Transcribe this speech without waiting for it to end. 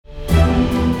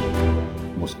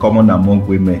most common among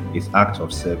women is acts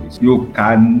of service. You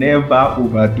can never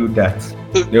overdo that.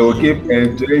 They will keep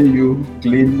enjoying you,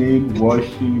 cleaning,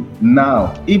 washing.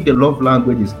 Now, if the love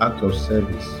language is act of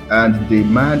service and the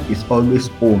man is always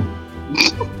home,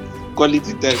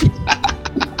 quality time.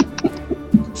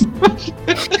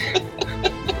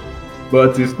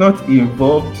 but it's not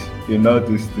involved in all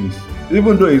these things.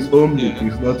 Even though it's homely,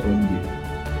 it's not homely.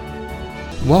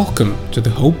 Welcome to the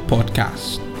Hope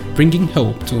Podcast, bringing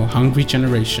hope to a hungry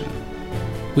generation.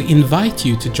 We invite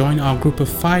you to join our group of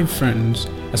 5 friends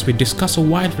as we discuss a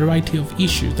wide variety of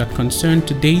issues that concern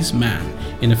today's man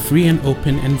in a free and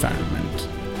open environment.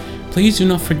 Please do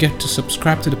not forget to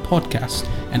subscribe to the podcast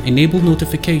and enable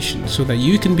notifications so that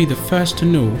you can be the first to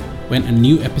know when a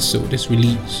new episode is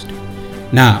released.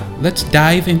 Now, let's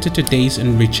dive into today's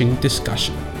enriching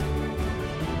discussion.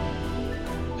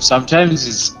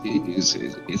 Sometimes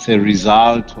it's a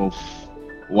result of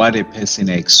what a person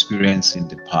experienced in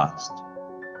the past.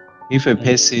 If a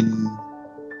person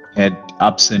had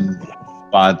absent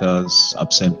fathers,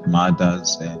 absent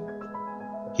mothers, and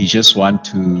he just want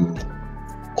to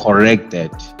correct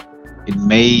that, it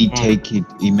may take it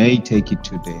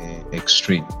to the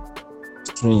extreme.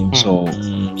 So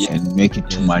and make it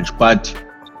too much. But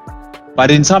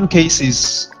in some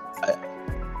cases,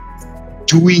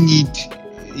 doing it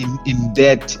in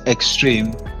that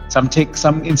extreme,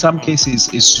 in some cases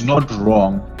is not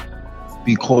wrong,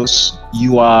 because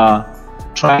you are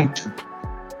trying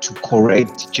to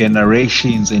correct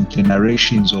generations and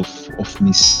generations of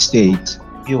mistakes.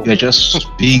 You're just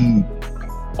being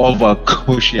over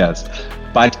cautious.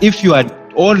 But if you are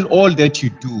all that you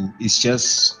do is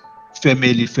just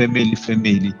family,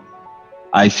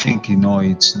 I think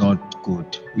it's not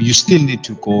good. You still need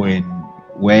to go and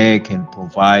work and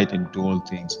provide and do all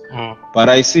things. But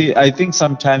I think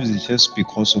sometimes it's just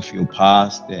because of your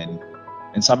past and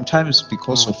sometimes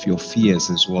because of your fears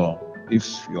as well.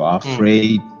 If you are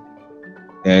afraid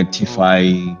that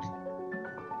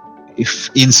if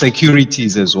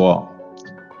insecurities as well.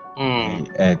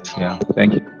 Thank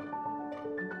you.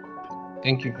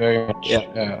 Thank you very much.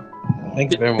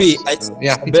 Thank you very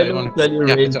much.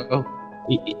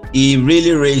 He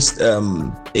really raised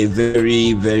a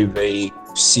very, very, very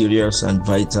serious and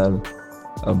vital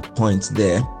point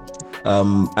there,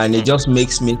 and it just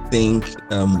makes me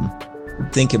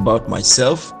think about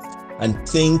myself and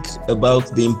think about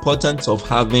the importance of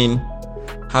having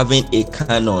a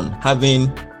canon,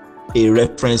 having a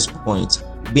reference point,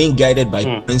 being guided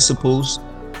by principles,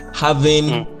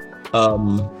 having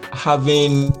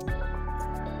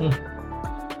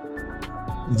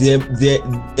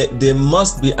there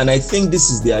must be, and I think this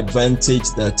is the advantage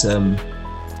that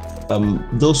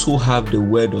those who have the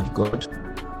word of God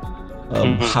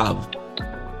have,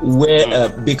 where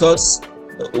because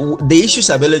the issues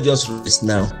Abele just raised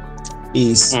now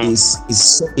is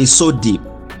so deep.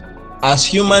 As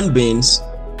human beings,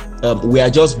 we are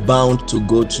just bound to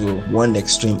go to one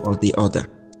extreme or the other.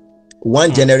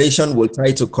 One generation will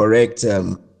try to correct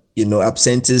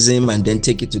absenteeism and then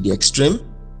take it to the extreme.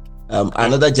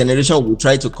 Another generation will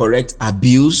try to correct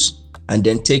abuse and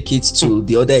then take it to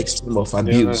the other extreme of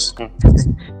abuse,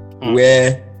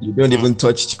 where you don't even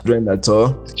touch children at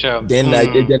all. Then a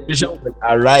generation will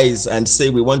arise and say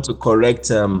we want to correct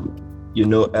male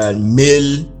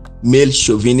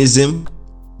chauvinism.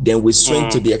 Then we swing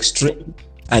to the extreme,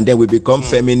 and then we become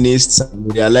feminists and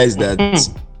we realize that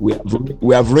we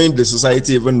have ruined the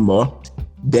society even more.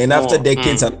 Then after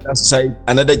decades,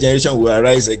 another generation will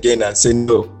arise again and say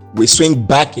no. We swing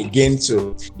back again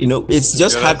to, it's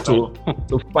just hard to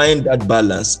find that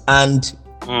balance. And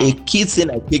a key thing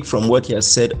I pick from what he has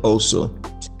said also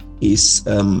is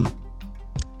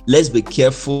let's be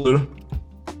careful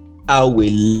how we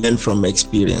learn from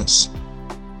experience.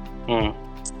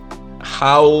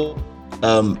 How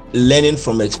learning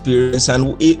from experience,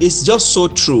 and it's just so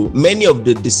true. Many of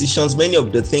the decisions, many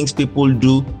of the things people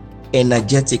do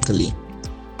energetically,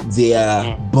 they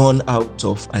are born out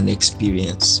of an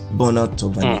experience.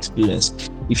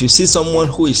 If you see someone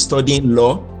who is studying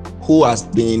law, who has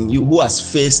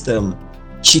faced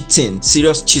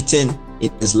serious cheating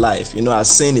in his life, has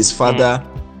seen his father,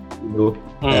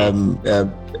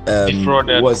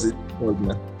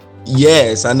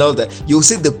 yes, and all that, you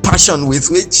see the passion with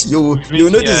which you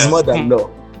know this is more than law.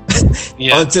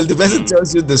 Until the person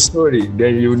tells you the story,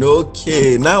 then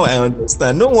okay, now I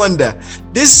understand. No wonder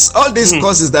all these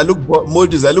courses that look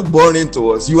modules that look boring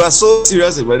to us, you are so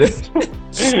serious about it.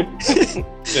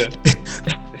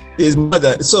 It's more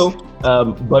than so.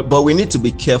 But we need to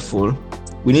be careful.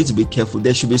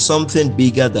 There should be something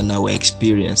bigger than our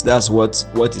experience. That's what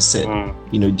is said.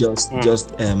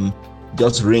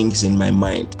 just rings in my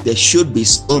mind. There should be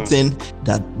something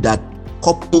that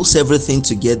couples everything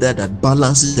together, that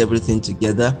balances everything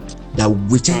together, that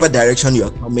whichever direction you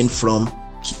are coming from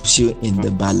keeps you in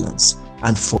the balance.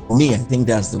 And for me, I think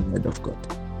that's the word of God.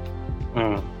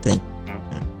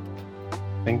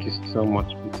 Thank you so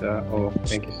much, Peter.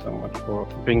 Thank you so much for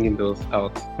bringing those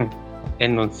out,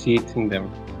 enunciating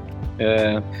them.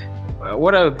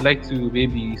 What I would like to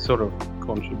maybe sort of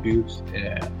contribute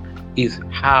is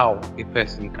how a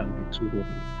person can be too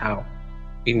homely. How?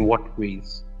 In what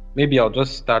ways? Maybe I'll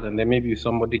just start, and then maybe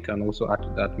somebody can also add to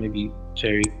that. Maybe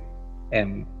Cherry,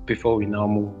 before we now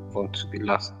move on to the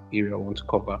last area I want to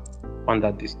cover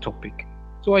under this topic.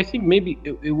 So I think maybe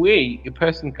a way a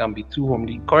person can be too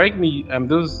homely. Correct me,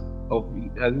 those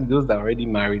that are already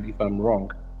married, if I'm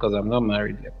wrong, because I'm not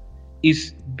married yet,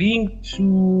 is being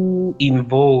too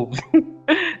involved.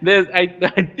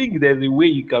 I think there's a way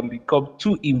you can become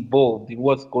too involved in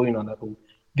what's going on at home,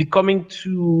 becoming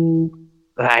too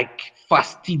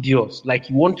fastidious. Like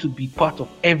you want to be part of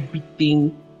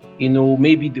everything.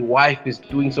 Maybe the wife is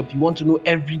doing something. You want to know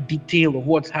every detail of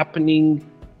what's happening.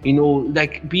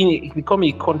 Like become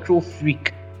a control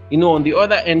freak. On the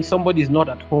other end, somebody is not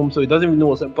at home, so he doesn't even know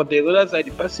what's up. But the other side,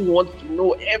 the person wants to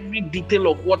know every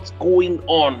detail of what's going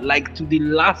on, like to the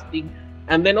last thing.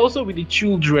 And then also with the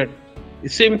children, the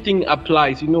same thing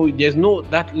applies. There's no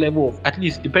that level of, at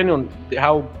least depending on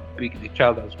how big the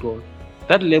child has grown,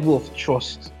 that level of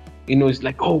trust. It's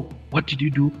like, oh, what did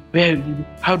you do? Where did you do?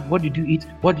 What did you eat?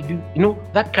 What did you?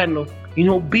 That kind of,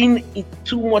 being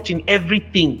too much in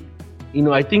everything.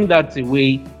 I think that's a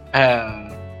way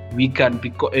we can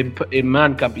become, a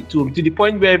man can be too, to the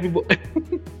point where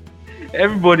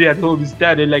everybody at home is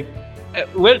tired. They're like,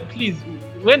 well, please,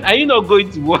 when are you not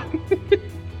going to work?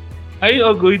 Are you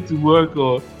not going to work,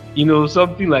 or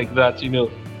something like that?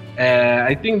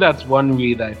 I think that's one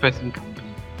way that a person can be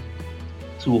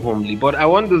too homely. But I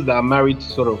want those that are married to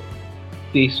sort of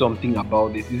say something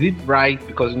about this. Is it right?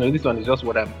 Because this one is just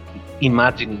what I'm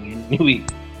imagining anyway.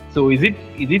 So is it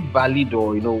valid,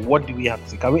 or what do we have to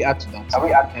say? Can we add to that? Can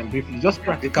we add briefly, just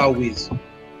practical ways of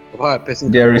how a person?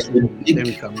 There is a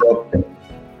big problem.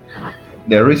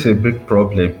 There is a big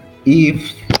problem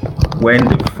if, when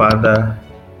the father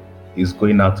is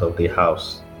going out of the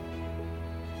house,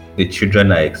 the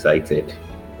children are excited,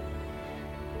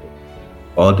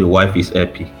 or the wife is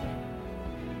happy.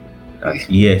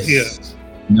 Yes,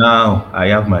 now I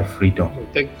have my freedom. Oh,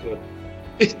 thank God.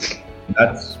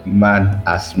 That man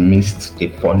has missed a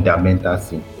fundamental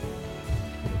thing.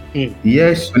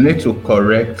 Yes, you need to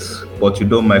correct, but you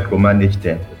don't micromanage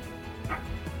them.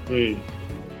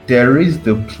 There is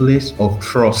the place of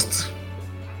trust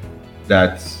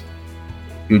that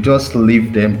you just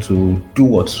leave them to do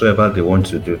whatsoever they want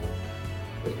to do.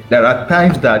 There are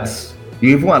times that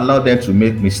you even allow them to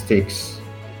make mistakes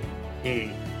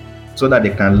so that they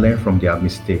can learn from their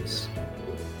mistakes.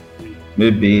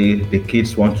 Maybe the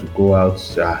kids want to go out,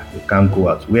 they can't go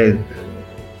out. Where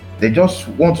they just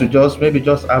want to just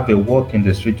have a walk in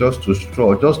the street, just to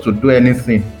stroll, just to do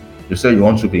anything. You say you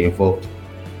want to be involved.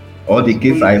 All the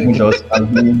kids are even just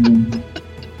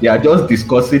they are just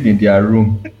discussing in their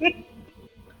room.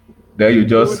 Then you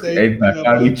just enter,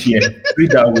 carry chair,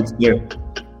 sit down with them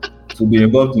to be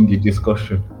involved in the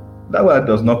discussion. That one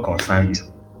does not concern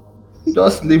you.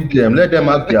 Just leave them, let them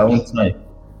have their own time.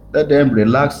 Let them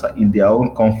relax in their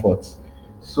own comfort.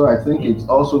 So I think it's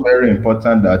also very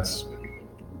important that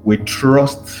we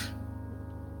trust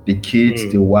the kids,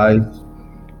 the wife,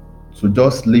 to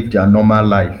just live their normal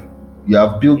life. You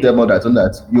have built them up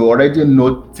that you already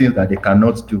know things that they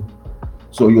cannot do.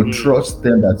 So you trust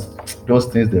them that those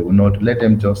things they will not do. Let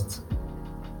them just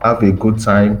have a good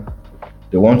time.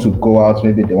 They want to go out,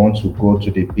 maybe they want to go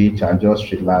to the beach and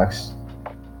just relax.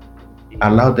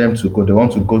 Allow them to go. They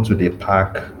want to go to the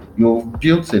park. You've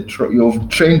built you've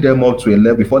trained them up to a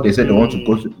level before they say they want to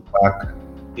go to the park.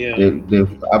 They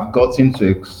have gotten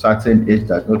to a certain age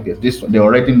that they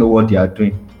already know what they are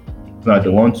doing. Now they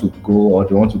want to go, or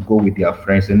they want to go with their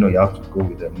friends. They know you have to go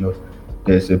with them. No,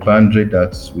 there's a boundary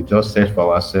that we just set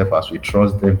for ourselves as we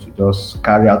trust them to just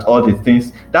carry out all the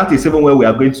things. That is even where we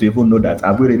are going to even know that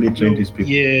have we really trained these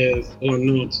people? Yes or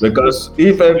not? Because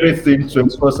if everything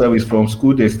 24/7 is from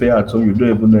school, they stay at home, you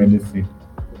don't even know anything.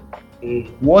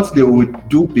 What they will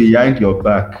do behind your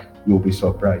back, you'll be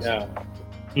surprised.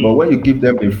 But when you give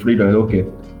them the freedom,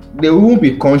 they won't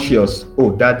be conscious.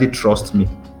 Oh, daddy trusts me.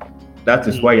 That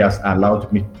is why he has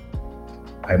allowed me.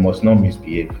 I must not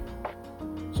misbehave.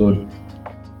 So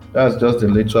that's just the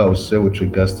little I would say with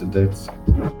regards to that.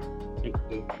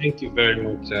 Thank you very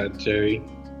much, Jerry.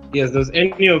 Yes, does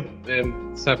any of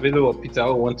Savelo or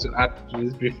Peter want to add to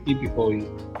this briefly before we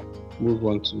move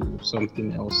on to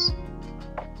something else?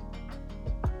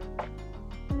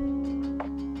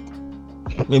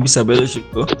 Maybe Sabelo should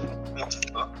go.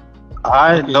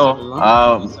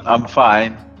 I'm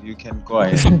fine. You can go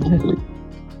ahead.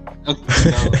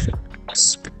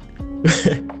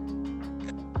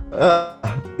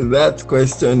 That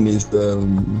question is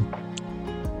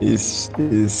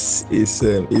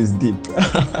deep.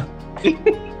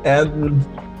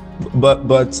 But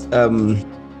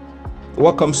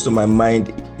what comes to my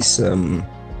mind is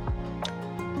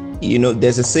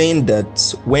there's a saying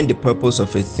that when the purpose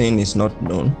of a thing is not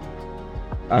known,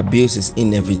 abuse is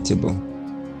inevitable.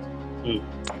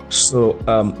 So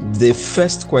the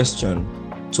first question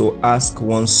to ask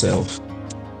oneself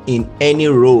in any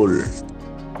role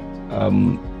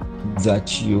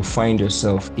that you find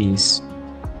yourself is,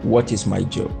 what is my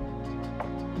job?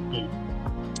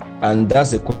 And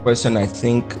that's a question I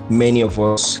think many of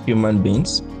us human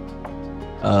beings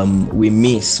we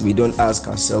miss. We don't ask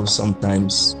ourselves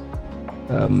sometimes.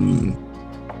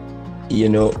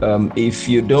 If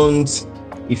you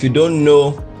don't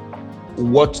know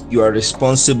what you are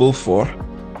responsible for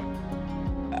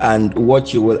and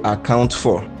what you will account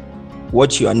for,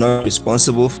 what you are not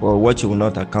responsible for, what you will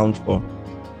not account for,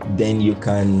 then you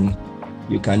can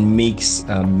mix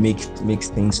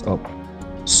things up.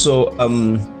 So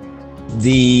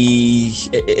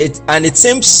it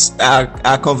seems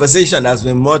our conversation has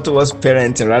been more towards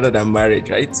parenting rather than marriage,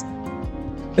 right?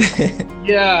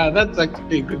 Yeah, that's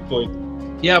actually a good point.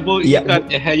 Yeah, but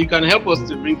you can help us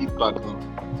to bring it back now.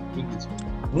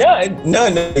 No,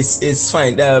 it's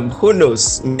fine. Who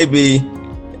knows? Maybe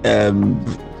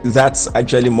that's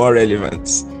actually more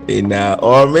relevant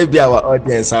or maybe our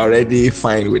audience are already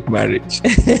fine with marriage.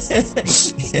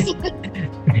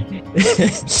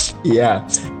 Yeah,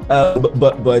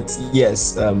 but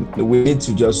yes, we need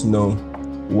to just know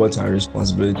what our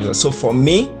responsibilities are. So for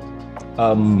me,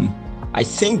 I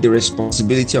think the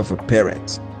responsibility of a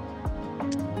parent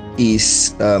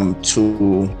is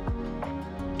to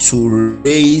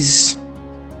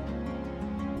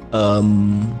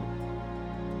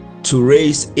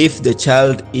raise if the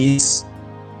child is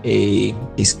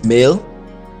male,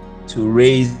 to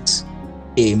raise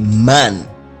a man,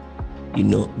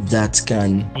 that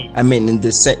can,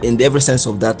 in every sense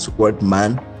of that word,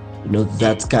 man,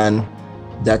 that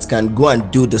can go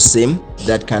and do the same,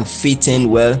 that can fit in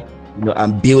well,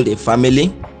 and build a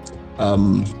family,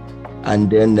 and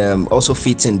then also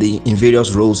fit in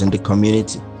various roles in the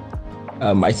community.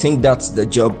 I think that's the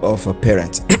job of a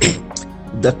parent.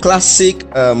 The classic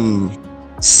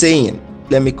saying,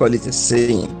 let me call it a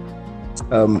saying,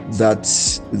 that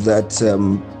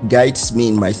guides me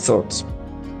in my thoughts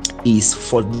is,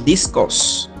 for this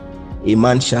cause a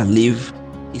man shall leave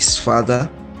his father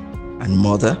and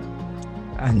mother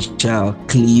and shall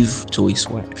cleave to his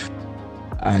wife.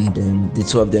 And the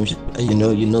two of them,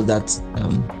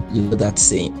 that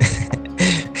saying,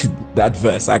 that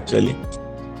verse actually.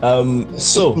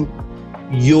 So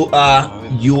you are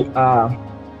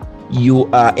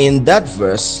in that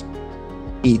verse.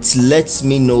 It lets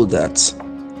me know that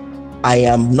I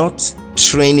am not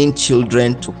training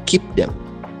children to keep them.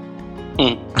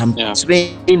 I'm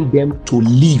training them to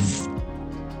live.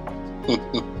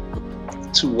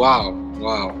 Wow.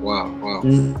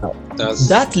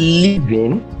 That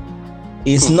living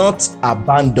is not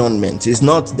abandonment. It's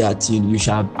not that you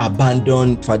shall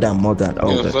abandon father and mother and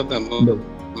all that. No.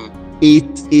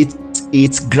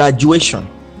 It's graduation.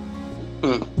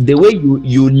 The way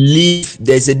you live,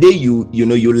 there's a day you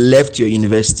left your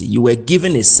university, you were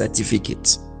given a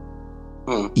certificate.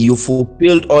 You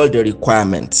fulfilled all the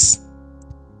requirements.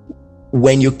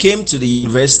 When you came to the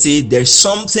university, there's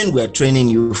something we're training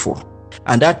you for,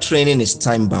 and that training is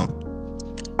time bound.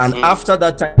 And after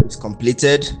that time is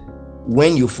completed,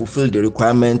 when you fulfill the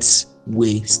requirements,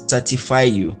 we certify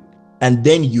you, and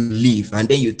then you leave, and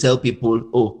then you tell people,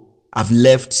 oh, I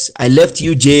left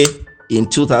UJ in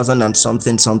 2000 and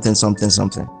something. Okay,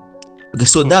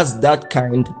 so that's that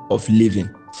kind of living.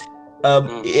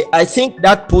 I think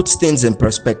that puts things in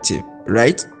perspective,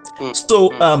 right? So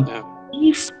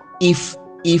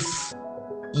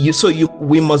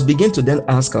we must begin to then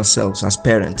ask ourselves as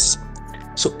parents,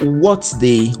 so what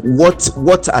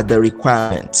are the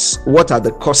requirements? What are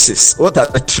the courses? What are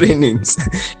the trainings?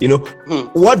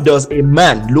 What does a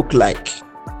man look like?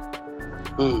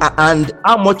 And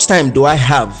how much time do I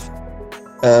have?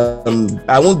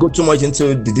 I won't go too much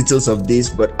into the details of this,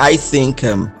 but I think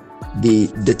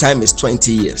the time is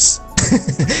 20 years.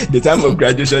 The time of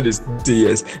graduation is 20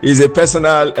 years. It's a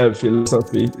personal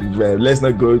philosophy. Let's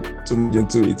not go too much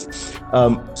into it.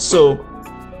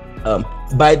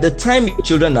 By the time your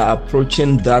children are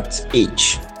approaching that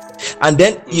age, and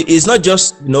then it's not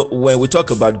just, when we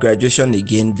talk about graduation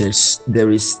again,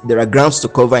 there are grounds to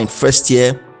cover in first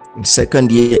year, in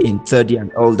second year, in third year,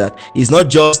 and all that. It's not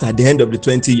just at the end of the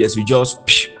 20 years we just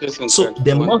so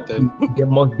there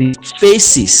must be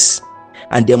phases,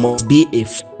 and there must be a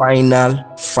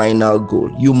final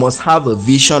goal. You must have a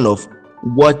vision of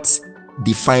what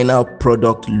the final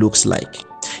product looks like.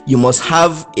 You must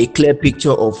have a clear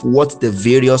picture of what the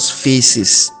various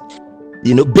phases,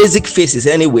 basic phases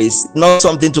anyways, not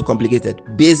something too complicated,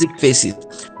 basic phases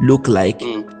look like.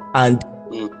 And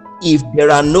if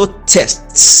there are no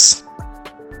tests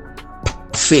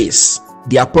per phase,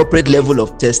 the appropriate level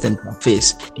of test and per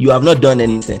phase, you have not done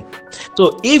anything.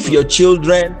 So if your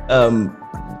children,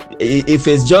 if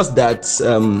it's just that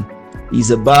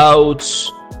is about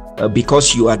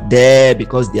because you are there,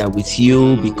 because they are with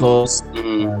you, because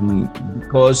you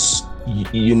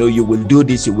will do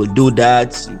this, you will do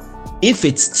that. If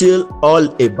it's still all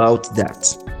about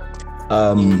that,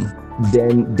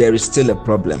 then there is still a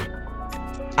problem.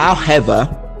 However,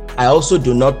 I also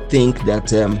do not think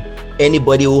that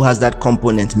anybody who has that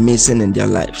component missing in their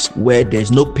lives, where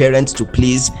there's no parent to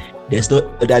please, there's no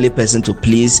elderly person to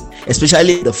please,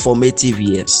 especially the formative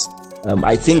years,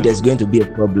 I think there's going to be a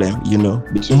problem,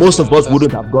 Most of us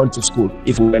wouldn't have gone to school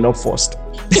if we were not forced.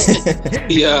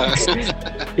 Yeah.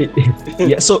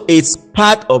 So it's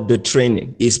part of the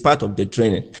training.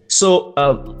 So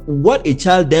what a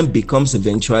child then becomes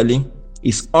eventually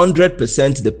is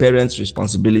 100% the parent's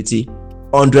responsibility,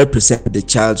 100% the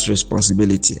child's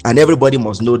responsibility. And everybody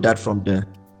must know that from the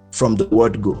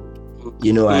word go.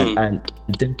 And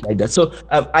things like that. So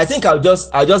I think I'll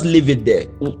just leave it there.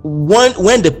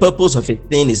 When the purpose of a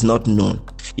thing is not known,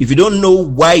 if you don't know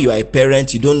why you are a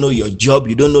parent, you don't know your job,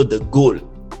 you don't know the goal,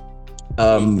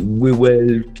 we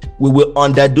will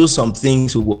underdo some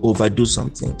things, we will overdo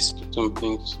some things.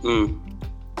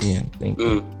 Yeah, thank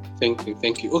you.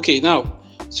 Thank you. Okay, now,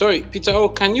 sorry, Peter,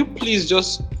 can you please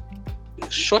just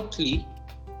shortly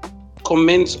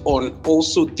comment on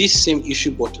also this same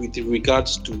issue, but with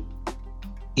regards to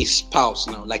a spouse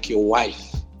now, like your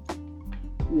wife?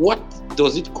 What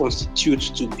does it constitute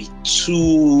to be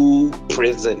too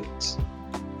present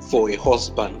for a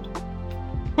husband?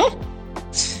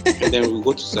 And then we'll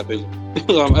go to Sabelo.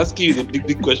 I'm asking you the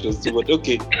big questions too, but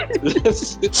okay.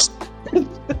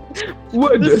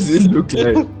 What does it look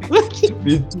like to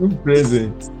be too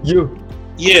present?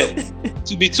 Yeah,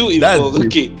 to be too involved.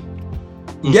 Okay.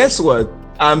 Guess what?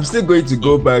 I'm still going to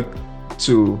go back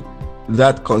to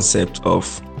that concept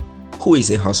of who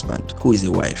is a husband, who is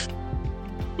a wife.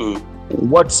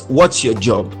 What's your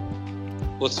job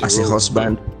as a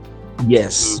husband?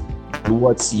 Yes. And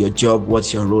what's your job?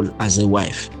 What's your role as a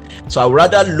wife? So I would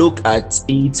rather look at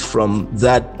it from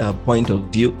that point of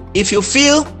view. If you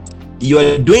feel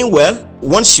you're doing well,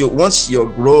 once your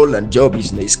role and job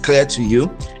is clear to you,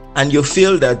 and you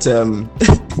feel that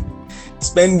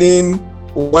spending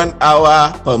 1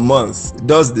 hour per month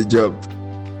does the job,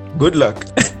 good luck.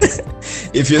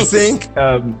 If you think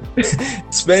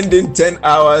spending 10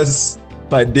 hours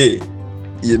per day,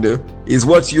 is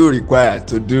what you require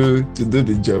to do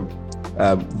the job,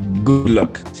 good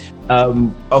luck.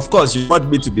 Of course, you want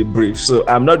me to be brief, so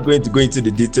I'm not going to go into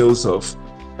the details of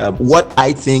what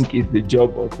I think is the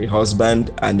job of a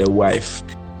husband and a wife.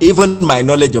 Even my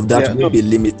knowledge of that will be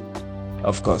limited,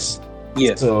 of course.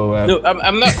 Yeah. So no,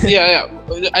 I'm not. Yeah.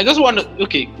 I just want to.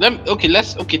 Okay.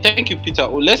 Thank you, Peter.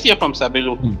 Let's hear from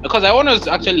Sabelo, because I want us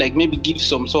to actually maybe give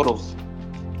some sort of.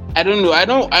 I don't know.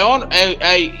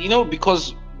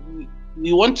 Because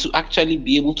we want to actually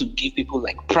be able to give people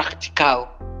practical.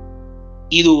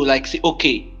 Say,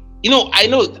 okay. I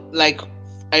know.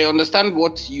 I understand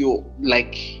what you're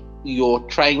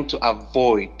trying to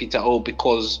avoid, Peter.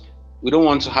 Because we don't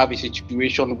want to have a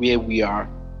situation where we are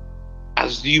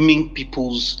assuming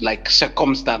people's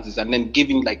circumstances and then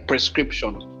giving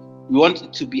prescriptions. We want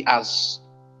it to be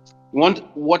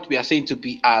what we are saying to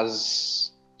be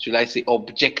as, should I say,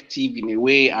 objective in a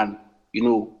way, and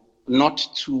not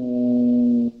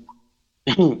too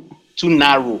too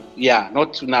narrow. Yeah,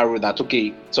 not too narrow that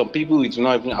some people it will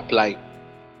not even apply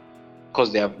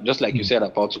because they are just like you said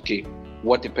about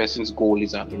what the person's goal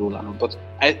is and the role and all. But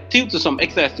I think to some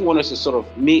extent I still want us to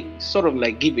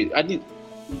give it.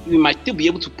 We might still be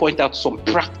able to point out some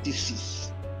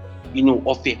practices,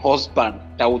 of a husband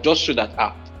that will just show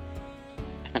that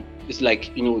it's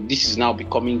this is now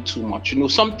becoming too much,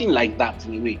 something like that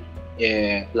in a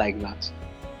way, like that.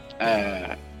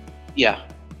 Yeah.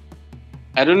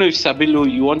 I don't know if Sabilo,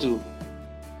 you want to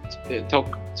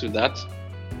talk to that?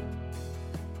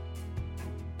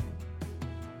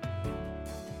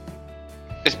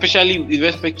 Especially with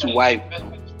respect to wife.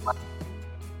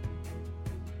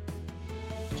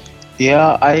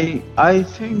 Yeah, I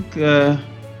think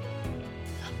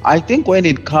when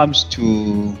it comes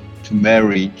to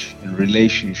marriage and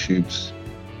relationships,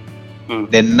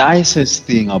 the nicest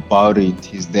thing about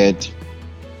it is that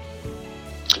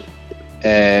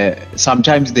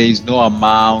sometimes there is no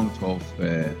amount of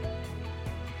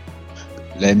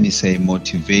let me say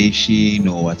motivation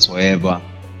or whatsoever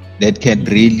that can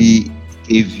really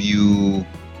give you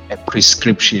a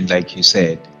prescription, like you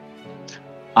said.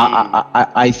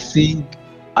 I think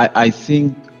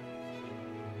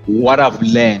what I've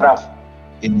learned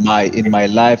in my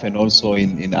life and also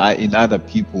in other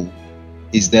people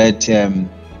is that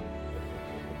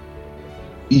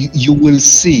you will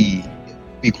see,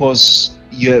 because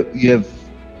you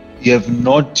have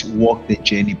not walked the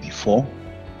journey before.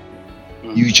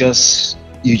 You just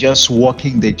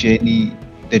walking the journey,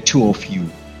 the two of you,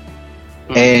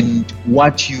 and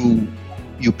what you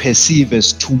perceive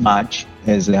as too much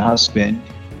as a husband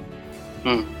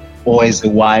or as a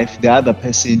wife, the other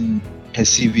person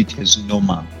perceive it as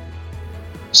normal.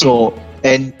 So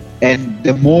and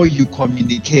the more you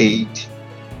communicate,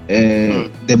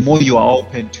 the more you are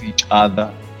open to each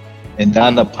other, and the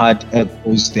other part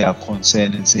echoes their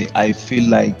concern and say, I feel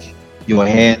like your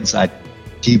hands are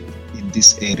deep in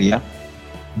this area,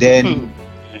 then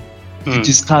you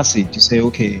discuss it. You say,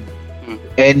 okay,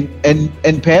 and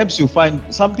perhaps you find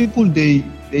some people they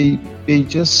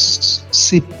just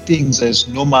see things as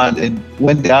normal, and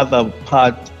when the other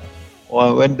part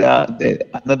or when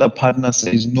another partner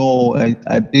says, no,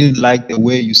 I didn't like the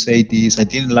way you say this, I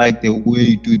didn't like the way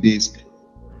you do this,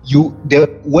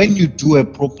 when you do a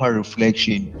proper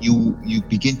reflection, you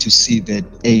begin to see that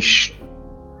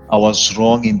I was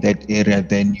wrong in that area,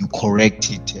 then you correct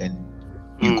it and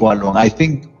you go along. I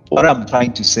think what I'm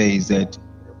trying to say is that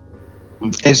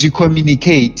as you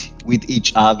communicate with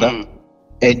each other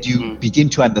and you begin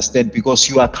to understand, because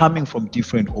you are coming from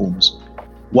different homes,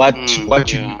 what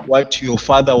your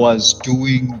father was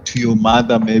doing to your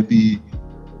mother, maybe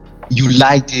you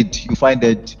liked it. You find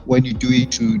that when you do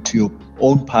it to your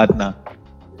own partner,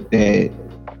 the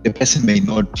person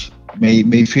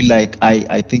may feel like,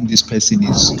 I think this person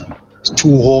is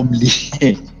too homely,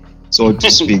 so to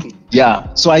speak.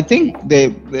 Yeah. So I think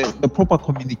the proper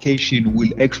communication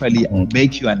will actually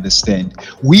make you understand.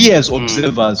 We as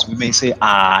observers, we may say,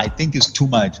 I think it's too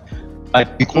much,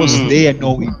 but because they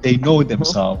know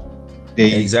themselves,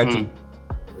 Exactly.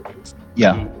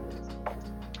 Yeah.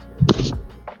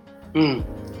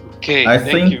 Okay. I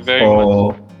Thank think you very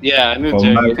much. Yeah, I know, for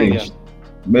Jerry. marriage,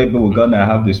 maybe we're gonna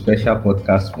have the special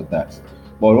podcast for that.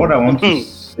 But what I want to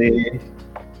say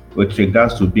with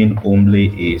regards to being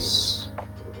homely is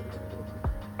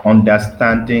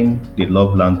understanding the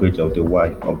love language of the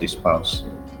wife, of the spouse.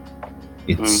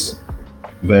 It's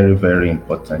very, very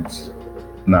important.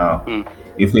 Now,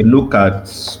 if we look at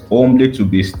homely to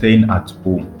be staying at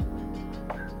home,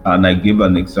 and I give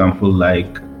an example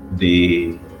like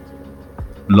the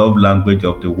love language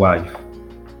of the wife,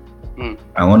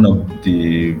 and one of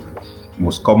the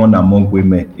most common among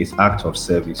women is act of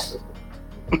service.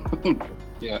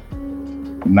 Yeah.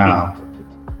 Now,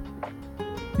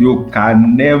 you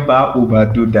can never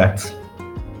overdo that.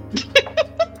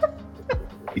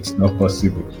 It's not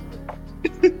possible.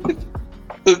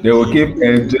 They will keep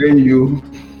enjoying you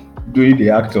doing the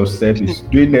act of service,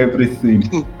 doing everything,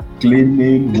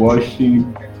 cleaning,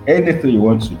 washing, anything you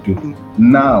want to do.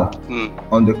 Now,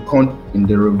 in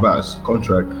the reverse,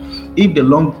 contrary, if the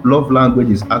love language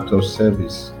is act of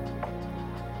service,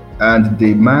 and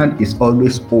the man is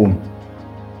always home,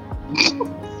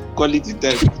 quality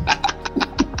time.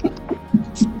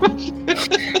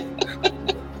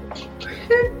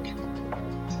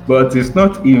 but it's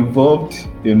not involved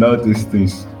in all these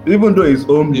things. Even though it's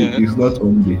only, it's not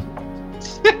only.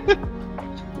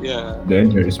 Then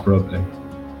there is problem.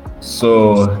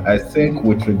 So I think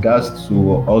with regards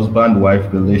to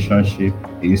husband-wife relationship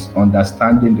is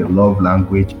understanding the love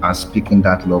language and speaking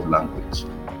that love language.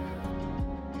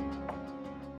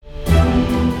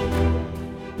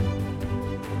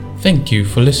 Thank you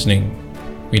for listening.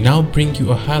 We now bring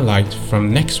you a highlight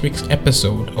from next week's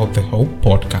episode of the Hope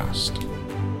Podcast.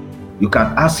 You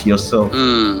can ask yourself,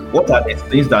 what are the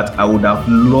things that I would have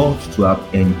loved to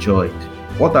have enjoyed?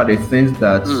 What are the things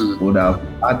that would have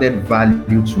added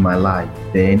value to my life?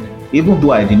 Then, even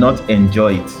though I did not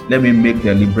enjoy it, let me make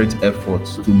deliberate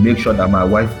efforts to make sure that my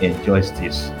wife enjoys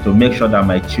this, to make sure that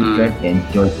my children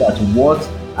enjoy that. What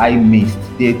I missed,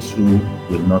 they too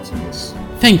will not miss.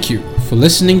 Thank you for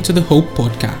listening to the Hope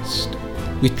Podcast.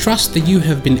 We trust that you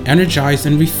have been energized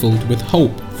and refilled with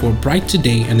hope for a bright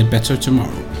today and a better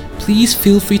tomorrow. Please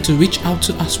feel free to reach out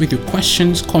to us with your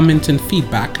questions, comments, and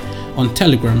feedback on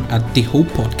Telegram at The Hope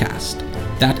Podcast.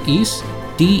 That is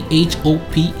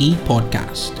DHOPE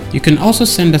Podcast. You can also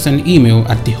send us an email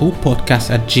at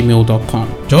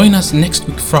thehopepodcast@gmail.com. Join us next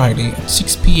week Friday at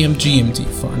 6 p.m. GMT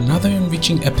for another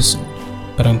enriching episode.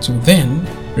 But until then,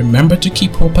 remember to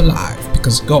keep hope alive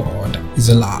because God is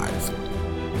alive.